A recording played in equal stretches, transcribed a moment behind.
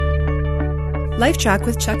LifeTrac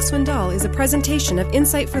with Chuck Swindoll is a presentation of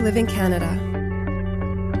Insight for Living Canada.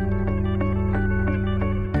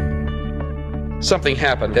 Something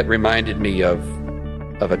happened that reminded me of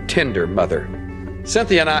a tender mother.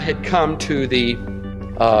 Cynthia and I had come to the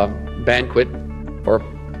banquet for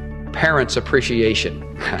Parents' Appreciation.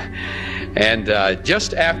 And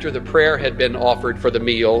just after the prayer had been offered for the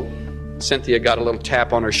meal, Cynthia got a little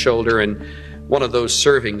tap on her shoulder, and one of those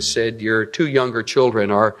serving said, "Your two younger children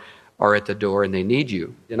are at the door and they need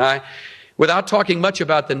you." And I, without talking much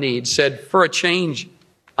about the need, said, "For a change,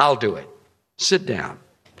 I'll do it. Sit down."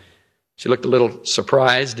 She looked a little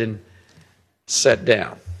surprised and sat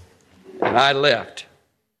down. And I left,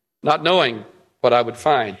 not knowing what I would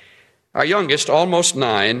find. Our youngest, almost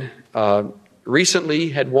 9, recently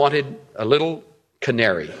had wanted a little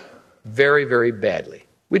canary very, very badly.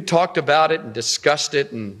 We'd talked about it and discussed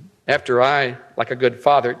it, and after I, like a good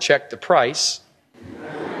father, checked the price,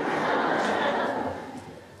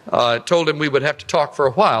 told him we would have to talk for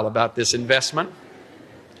a while about this investment.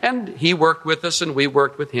 And he worked with us and we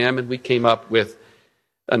worked with him, and we came up with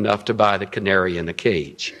enough to buy the canary in the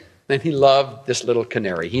cage. And he loved this little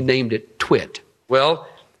canary. He named it Twit. Well,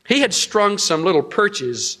 he had strung some little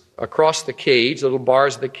perches across the cage, little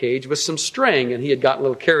bars of the cage, with some string, and he had gotten a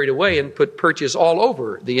little carried away and put perches all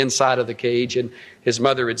over the inside of the cage, and his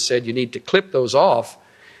mother had said, "You need to clip those off."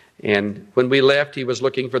 And when we left, he was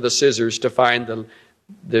looking for the scissors to find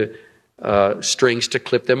the strings to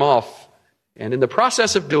clip them off. And in the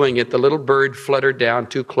process of doing it, the little bird fluttered down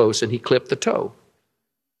too close and he clipped the toe,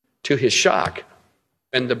 to his shock.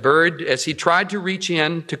 And the bird, as he tried to reach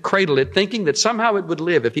in to cradle it, thinking that somehow it would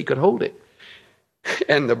live if he could hold it,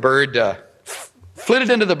 and the bird flitted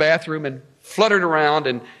into the bathroom and fluttered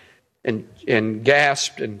around and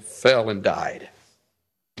gasped and fell and died.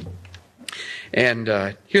 And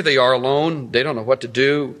here they are alone. They don't know what to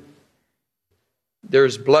do.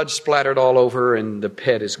 There's blood splattered all over, and the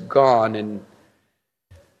pet is gone,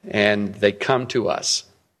 and they come to us.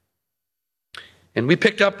 And we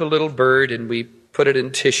picked up the little bird, and we put it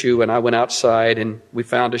in tissue, and I went outside, and we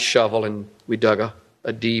found a shovel, and we dug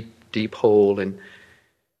a deep, deep hole, and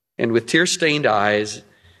with tear-stained eyes,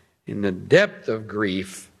 in the depth of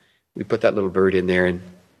grief, we put that little bird in there and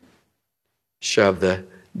shoved the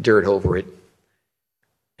dirt over it.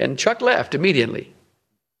 And Chuck left immediately.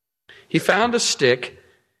 He found a stick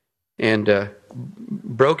and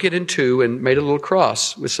broke it in two and made a little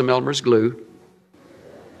cross with some Elmer's glue.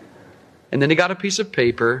 And then he got a piece of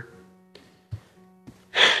paper,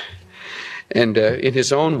 and in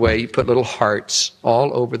his own way, he put little hearts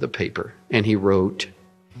all over the paper. And he wrote,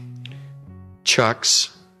 "Chuck's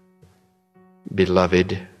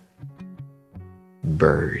beloved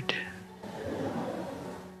bird."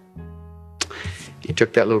 He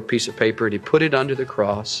took that little piece of paper and he put it under the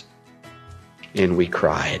cross. And we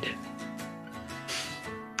cried.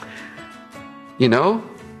 You know,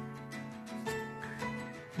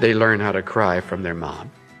 they learn how to cry from their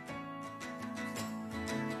mom.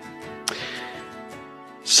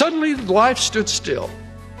 Suddenly, life stood still.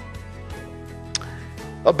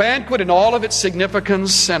 A banquet in all of its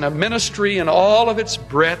significance and a ministry in all of its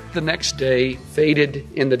breadth the next day faded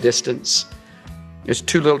in the distance as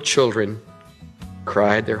two little children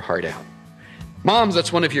cried their heart out. Moms,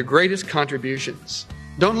 that's one of your greatest contributions.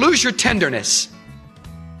 Don't lose your tenderness.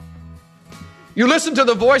 You listen to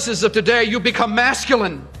the voices of today, you become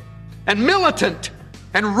masculine and militant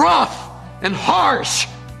and rough and harsh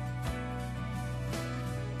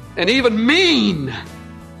and even mean.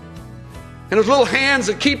 And those little hands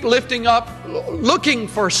that keep lifting up, looking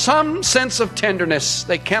for some sense of tenderness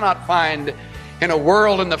they cannot find in a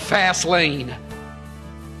world in the fast lane.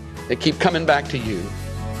 They keep coming back to you.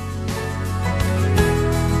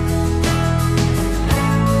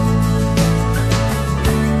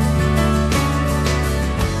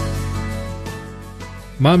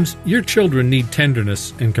 Moms, your children need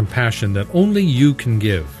tenderness and compassion that only you can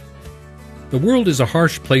give. The world is a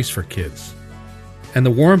harsh place for kids, and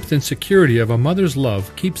the warmth and security of a mother's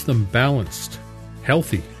love keeps them balanced,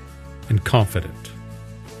 healthy, and confident.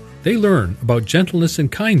 They learn about gentleness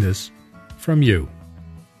and kindness from you.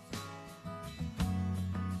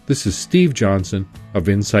 This is Steve Johnson of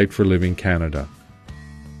Insight for Living Canada.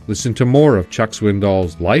 Listen to more of Chuck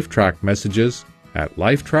Swindoll's LifeTrac messages at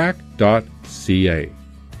lifetrac.ca.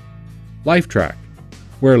 LifeTrac,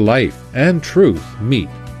 where life and truth meet.